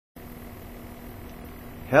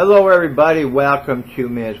Hello everybody, welcome to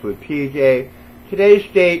Minutes with PJ. Today's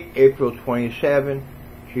date, April 27,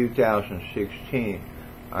 2016.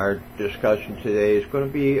 Our discussion today is going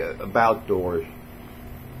to be about doors.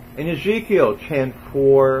 In Ezekiel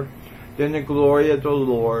 10:4, then the glory of the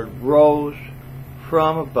Lord rose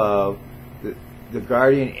from above the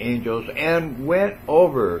guardian angels and went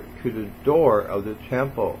over to the door of the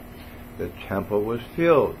temple. The temple was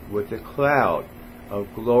filled with a cloud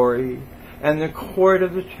of glory, and the court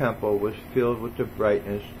of the temple was filled with the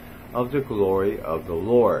brightness of the glory of the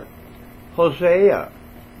Lord. Hosea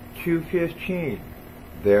 2:15,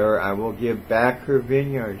 there I will give back her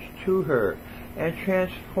vineyards to her, and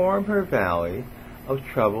transform her valley of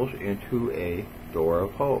troubles into a door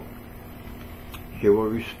of hope. She will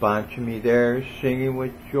respond to me there, singing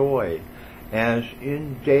with joy, as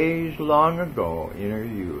in days long ago in her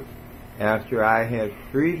youth, after I had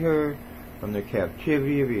freed her from the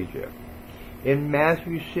captivity of Egypt. In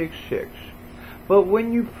Matthew 6:6, but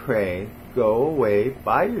when you pray, go away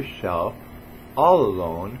by yourself, all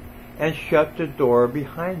alone, and shut the door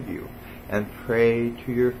behind you, and pray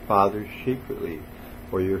to your Father secretly,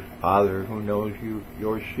 for your Father who knows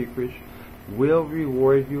your secrets will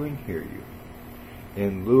reward you and hear you.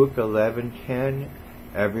 In Luke 11:10,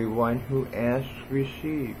 everyone who asks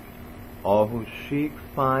receives, all who seek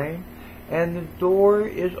find, and the door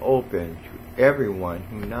is open to everyone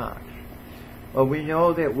who knocks. Well, we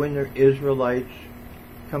know that when the Israelites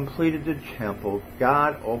completed the temple,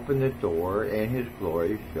 God opened the door and His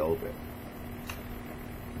glory filled it.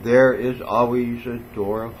 There is always a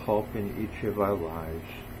door of hope in each of our lives,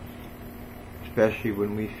 especially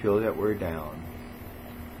when we feel that we're down.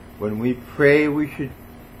 When we pray, we should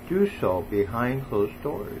do so behind closed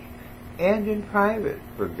doors and in private,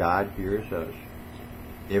 for God hears us.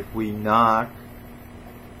 If we knock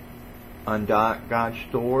on God's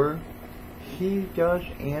door, He does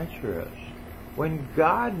answer us. When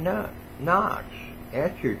God knocks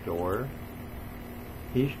at your door,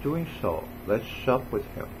 He's doing so. Let's sup with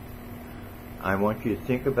Him. I want you to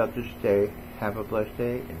think about this day. Have a blessed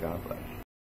day, and God bless.